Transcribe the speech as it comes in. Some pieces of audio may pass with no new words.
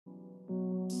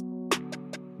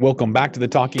Welcome back to the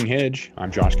Talking Hedge.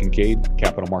 I'm Josh Kincaid,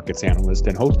 Capital Markets Analyst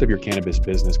and host of your Cannabis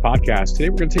Business Podcast. Today,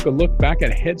 we're going to take a look back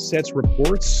at Headset's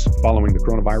reports following the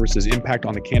coronavirus's impact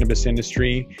on the cannabis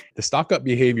industry. The stock-up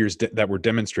behaviors that were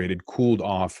demonstrated cooled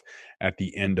off at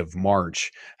the end of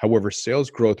March. However,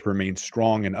 sales growth remained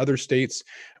strong in other states.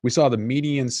 We saw the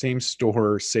median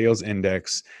same-store sales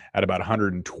index at about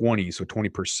 120, so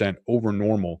 20% over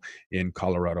normal in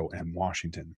Colorado and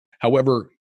Washington. However,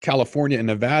 California and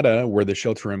Nevada, where the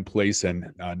shelter in place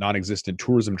and non-existent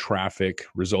tourism traffic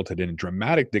resulted in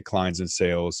dramatic declines in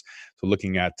sales. So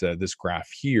looking at this graph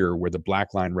here, where the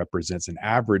black line represents an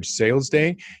average sales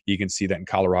day, you can see that in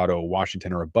Colorado,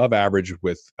 Washington are above average,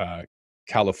 with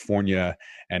California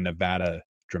and Nevada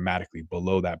dramatically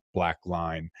below that black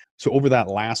line. So over that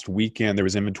last weekend, there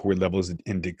was inventory levels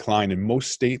in decline in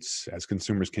most states as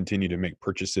consumers continue to make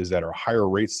purchases that are higher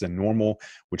rates than normal,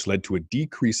 which led to a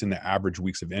decrease in the average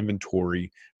weeks of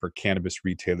inventory for cannabis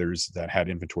retailers that had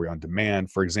inventory on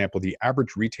demand. For example, the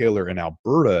average retailer in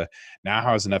Alberta now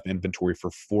has enough inventory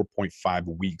for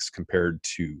 4.5 weeks compared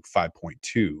to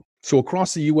 5.2. So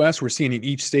across the U.S., we're seeing in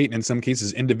each state, and in some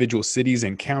cases, individual cities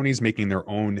and counties making their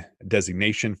own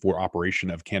designation for operation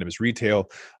of cannabis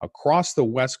retail. Across the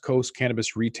West Coast,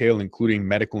 cannabis retail, including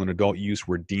medical and adult use,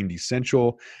 were deemed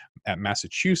essential. At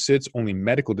Massachusetts, only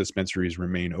medical dispensaries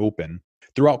remain open.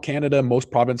 Throughout Canada,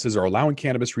 most provinces are allowing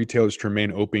cannabis retailers to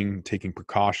remain open, taking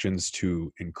precautions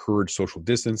to encourage social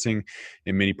distancing.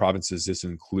 In many provinces, this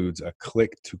includes a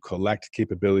click-to-collect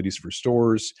capabilities for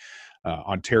stores.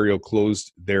 Ontario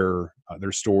closed their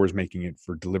stores, making it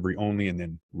for delivery only, and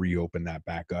then reopened that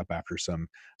back up after some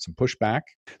pushback.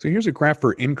 So here's a graph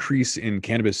for increase in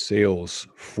cannabis sales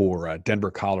for Denver,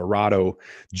 Colorado.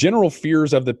 General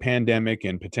fears of the pandemic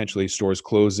and potentially stores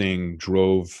closing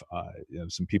drove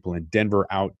some people in Denver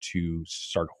out to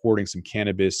start hoarding some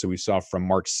cannabis. So we saw from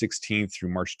March 16th through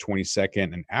March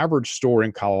 22nd, an average store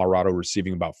in Colorado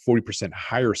receiving about 40%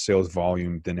 higher sales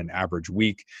volume than an average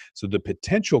week. So the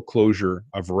potential closure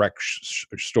of rec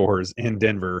stores in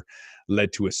Denver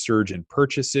led to a surge in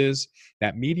purchases.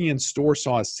 That median store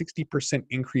saw a 60%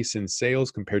 increase in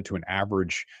sales compared to an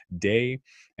average day.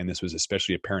 And this was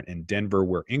especially apparent in Denver,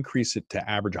 where increased it to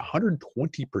average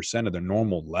 120% of the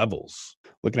normal levels.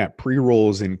 Looking at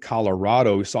pre-rolls in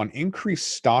Colorado, we saw an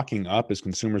increased stocking up as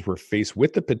consumers were faced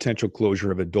with the potential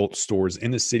closure of adult stores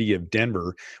in the city of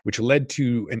Denver, which led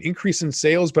to an increase in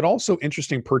sales, but also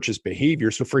interesting purchase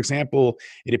behavior. So for example,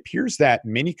 it appears that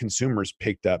many consumers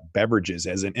picked up beverages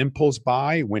as an impulse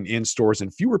buy when in stores,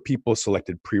 and fewer people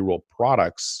selected pre-roll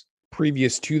products.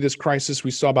 Previous to this crisis,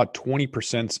 we saw about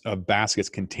 20% of baskets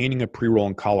containing a pre-roll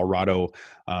in Colorado,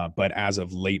 but as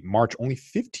of late March, only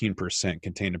 15%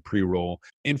 contained a pre-roll.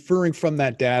 Inferring from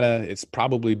that data, it's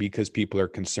probably because people are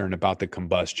concerned about the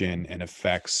combustion and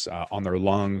effects on their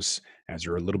lungs, as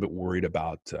they're a little bit worried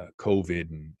about COVID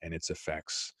and its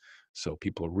effects. So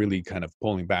people are really kind of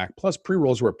pulling back. Plus,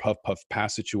 pre-rolls were a puff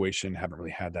pass situation. Haven't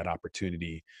really had that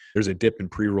opportunity. There's a dip in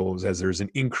pre-rolls as there's an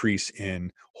increase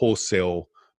in wholesale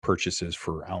purchases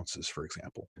for ounces, for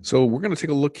example. So we're going to take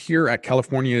a look here at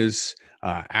California's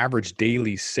average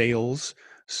daily sales.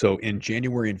 So in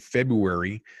January and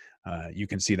February, you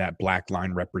can see that black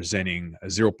line representing a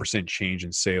 0% change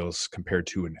in sales compared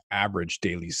to an average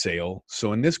daily sale.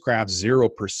 So in this graph,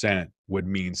 0% would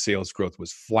mean sales growth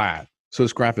was flat. So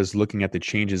this graph is looking at the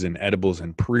changes in edibles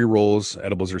and pre-rolls.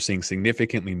 Edibles are seeing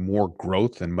significantly more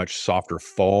growth and much softer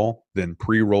fall than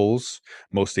pre-rolls.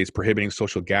 Most states prohibiting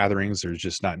social gatherings. There's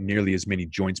just not nearly as many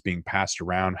joints being passed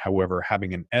around. However,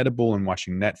 having an edible and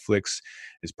watching Netflix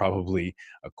is probably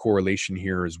a correlation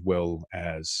here, as well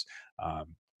as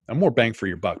a more bang for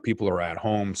your buck. People are at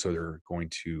home, so they're going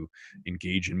to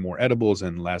engage in more edibles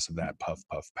and less of that puff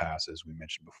pass, as we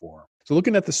mentioned before. So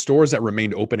looking at the stores that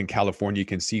remained open in California, you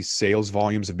can see sales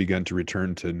volumes have begun to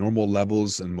return to normal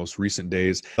levels in most recent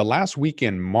days. The last week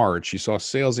in March, you saw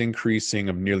sales increasing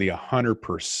of nearly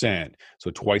 100%,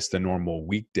 so twice the normal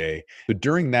weekday. But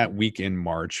during that week in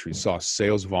March, we saw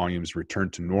sales volumes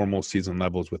return to normal season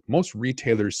levels, with most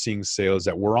retailers seeing sales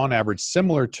that were on average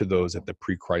similar to those at the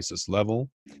pre-crisis level.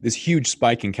 This huge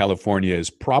spike in California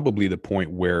is probably the point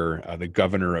where the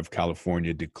governor of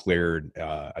California declared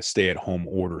a stay-at-home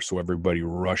order, so everybody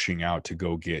rushing out to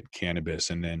go get cannabis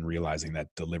and then realizing that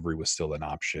delivery was still an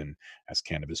option as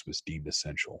cannabis was deemed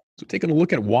essential. So taking a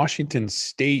look at Washington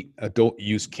State adult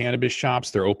use cannabis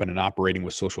shops, they're open and operating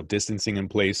with social distancing in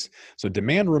place. So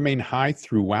demand remained high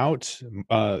throughout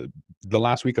the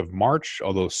last week of March,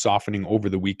 although softening over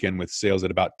the weekend with sales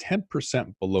at about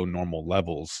 10% below normal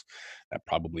levels. That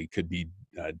probably could be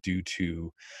due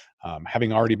to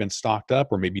having already been stocked up,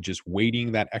 or maybe just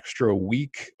waiting that extra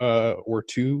week or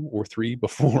two or three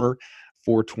before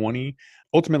 420.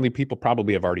 Ultimately, people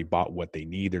probably have already bought what they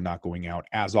need. They're not going out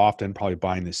as often, probably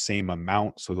buying the same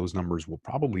amount. So those numbers will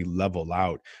probably level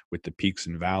out with the peaks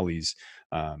and valleys.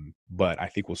 But I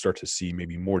think we'll start to see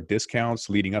maybe more discounts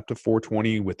leading up to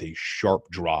 420 with a sharp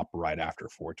drop right after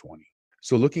 420.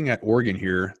 So looking at Oregon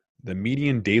here, the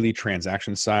median daily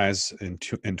transaction size in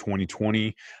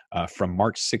 2020 from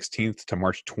March 16th to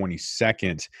March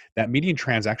 22nd, that median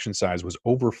transaction size was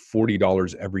over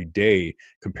 $40 every day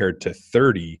compared to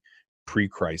 30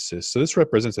 pre-crisis. So this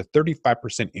represents a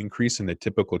 35% increase in the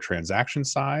typical transaction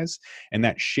size. And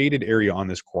that shaded area on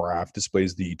this graph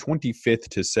displays the 25th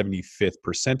to 75th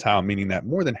percentile, meaning that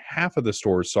more than half of the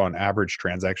stores saw an average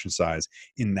transaction size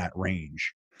in that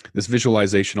range. This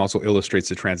visualization also illustrates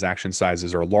the transaction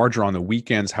sizes are larger on the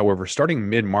weekends. However, starting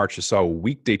mid-March, you saw a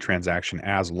weekday transaction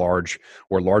as large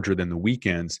or larger than the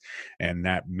weekends, and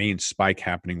that main spike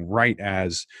happening right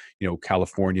as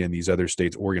California and these other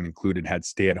states, Oregon included, had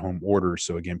stay-at-home orders.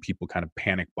 So again, people kind of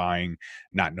panic buying,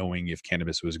 not knowing if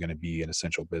cannabis was going to be an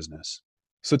essential business.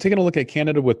 So taking a look at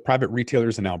Canada with private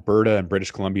retailers in Alberta and British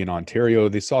Columbia and Ontario,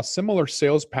 they saw similar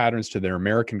sales patterns to their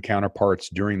American counterparts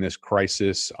during this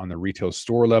crisis on the retail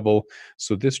store level.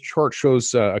 So this chart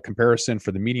shows a comparison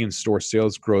for the median store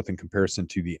sales growth in comparison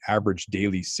to the average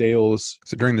daily sales.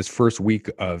 So during this first week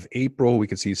of April, we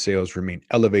can see sales remain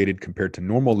elevated compared to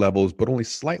normal levels, but only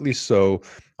slightly so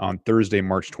on Thursday,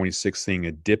 March 26th, seeing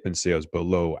a dip in sales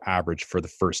below average for the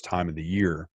first time of the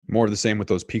year. More of the same with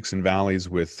those peaks and valleys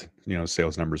with,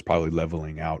 sales numbers probably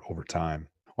leveling out over time.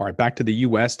 All right, back to the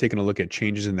US, taking a look at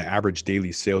changes in the average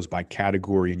daily sales by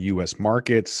category in US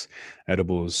markets.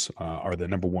 Edibles are the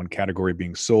number one category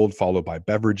being sold, followed by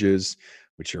beverages,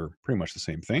 which are pretty much the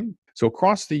same thing. So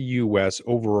across the US,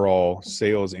 overall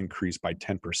sales increased by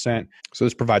 10%. So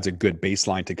this provides a good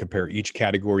baseline to compare each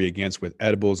category against, with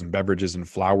edibles and beverages and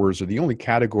flowers are the only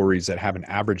categories that have an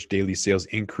average daily sales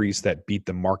increase that beat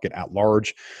the market at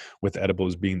large, with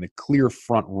edibles being the clear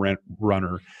front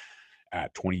runner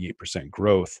at 28%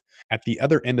 growth. At the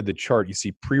other end of the chart, you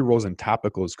see pre-rolls and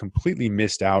topicals completely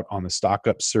missed out on the stock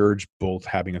up surge, both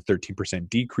having a 13%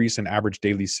 decrease in average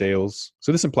daily sales.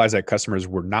 So this implies that customers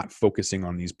were not focusing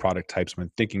on these product types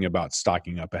when thinking about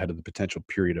stocking up ahead of the potential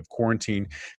period of quarantine.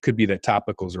 Could be that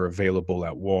topicals are available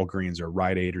at Walgreens or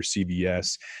Rite Aid or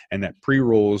CVS, and that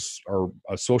pre-rolls are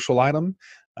a social item.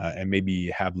 And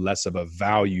maybe have less of a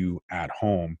value at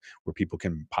home where people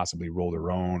can possibly roll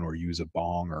their own or use a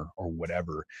bong or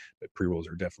whatever. But pre-rolls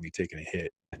are definitely taking a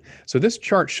hit. So this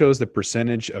chart shows the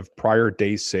percentage of prior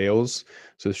day sales.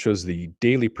 So this shows the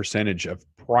daily percentage of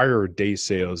prior day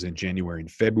sales in January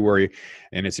and February.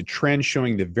 And it's a trend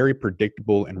showing the very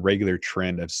predictable and regular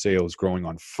trend of sales growing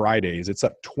on Fridays. It's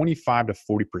up 25 to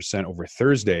 40% over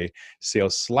Thursday.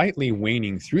 Sales slightly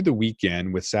waning through the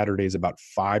weekend, with Saturdays about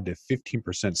 5 to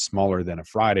 15% smaller than a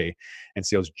Friday, and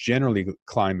sales generally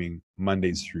climbing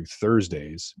Mondays through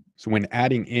Thursdays. So when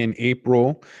adding in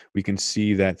April, we can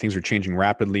see that things are changing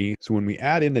rapidly. So when we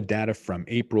add in the data from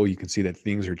April, you can see that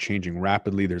things are changing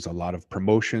rapidly. There's a lot of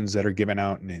promotions that are given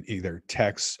out in either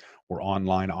text or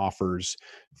online offers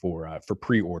for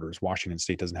pre-orders. Washington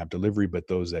State doesn't have delivery, but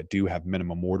those that do have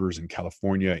minimum orders in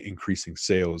California increasing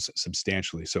sales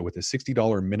substantially. So with a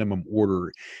 $60 minimum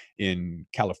order in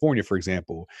California, for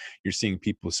example, you're seeing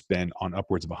people spend on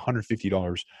upwards of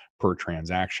 $150 per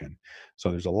transaction. So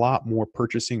there's a lot more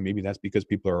purchasing. Maybe that's because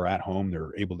people are at home,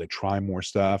 they're able to try more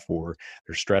stuff, or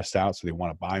they're stressed out, so they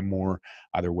want to buy more.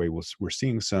 Either way, we're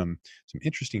seeing some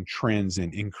interesting trends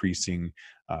in increasing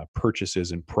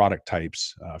purchases and product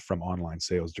types from online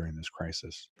sales during this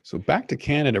crisis. So back to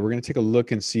Canada, we're going to take a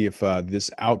look and see if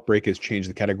this outbreak has changed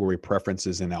the category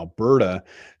preferences in Alberta.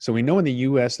 So we know in the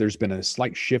US, there's been a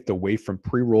slight shift away from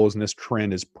pre-rolls, and this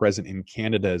trend is present in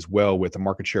Canada as well, with the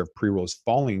market share of pre-rolls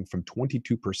falling from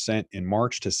 22% in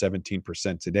March to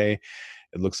 17% today.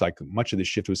 It looks like much of the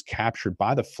shift was captured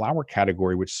by the flower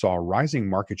category, which saw a rising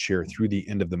market share through the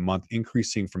end of the month,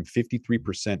 increasing from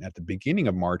 53% at the beginning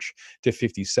of March to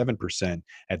 57%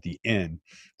 at the end.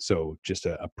 So just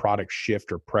a product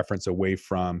shift or preference away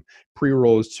from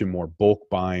pre-rolls to more bulk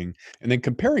buying. And then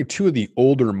comparing two of the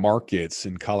older markets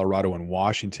in Colorado and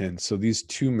Washington. So these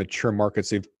two mature markets,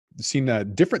 they've seen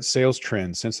different sales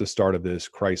trends since the start of this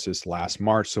crisis last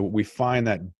March. So we find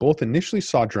that both initially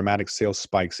saw dramatic sales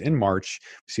spikes in March.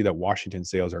 We see that Washington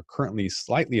sales are currently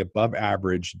slightly above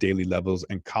average daily levels,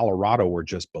 and Colorado were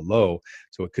just below.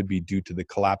 So it could be due to the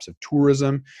collapse of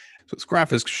tourism. So this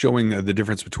graph is showing the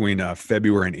difference between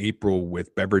February and April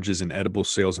with beverages and edible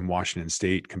sales in Washington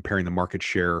state, comparing the market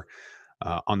share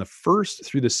on the 1st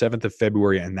through the 7th of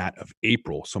February and that of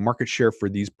April. So market share for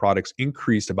these products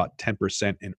increased about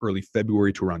 10% in early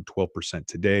February to around 12%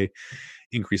 today.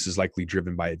 Increase is likely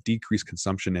driven by a decreased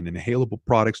consumption in inhalable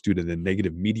products due to the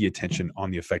negative media attention on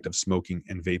the effect of smoking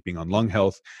and vaping on lung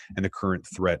health and the current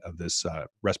threat of this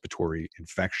respiratory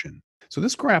infection. So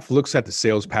this graph looks at the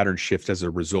sales pattern shift as a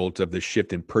result of the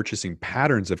shift in purchasing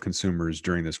patterns of consumers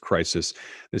during this crisis.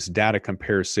 This data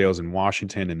compares sales in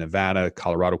Washington and Nevada,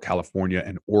 Colorado, California,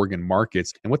 and Oregon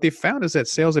markets. And what they found is that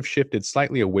sales have shifted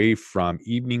slightly away from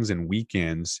evenings and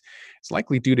weekends. It's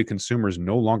likely due to consumers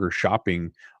no longer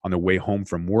shopping on their way home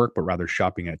from work, but rather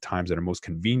shopping at times that are most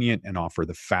convenient and offer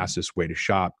the fastest way to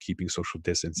shop, keeping social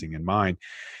distancing in mind.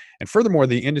 And furthermore,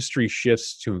 the industry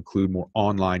shifts to include more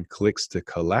online clicks to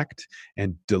collect,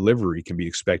 and delivery can be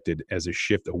expected as a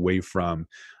shift away from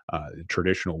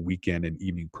traditional weekend and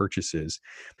evening purchases.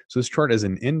 So this chart is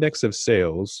an index of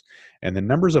sales, and the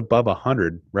numbers above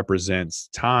 100 represents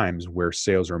times where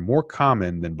sales are more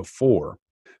common than before.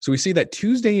 So we see that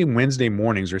Tuesday and Wednesday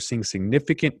mornings are seeing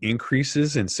significant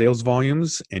increases in sales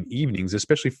volumes, and evenings,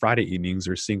 especially Friday evenings,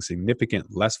 are seeing significant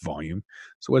less volume.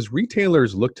 So as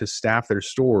retailers look to staff their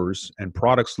stores and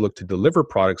products look to deliver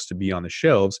products to be on the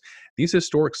shelves, these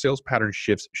historic sales pattern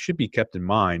shifts should be kept in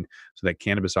mind so that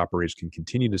cannabis operators can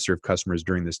continue to serve customers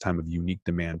during this time of unique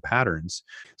demand patterns.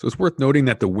 So it's worth noting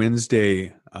that the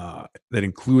Wednesday that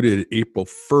included April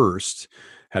 1st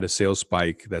had a sales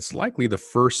spike that's likely the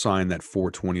first sign that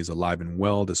 420 is alive and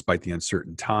well despite the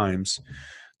uncertain times.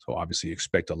 So obviously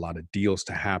expect a lot of deals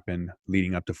to happen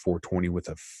leading up to 420 with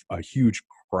a huge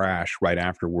crash right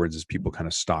afterwards as people kind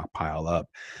of stockpile up.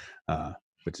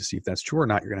 But to see if that's true or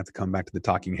not, you're going to have to come back to the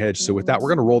Talking Hedge. So with that, we're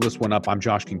going to roll this one up. I'm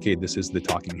Josh Kincaid. This is the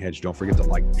Talking Hedge. Don't forget to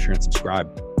like, share, and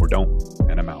subscribe, or don't,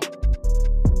 and I'm out.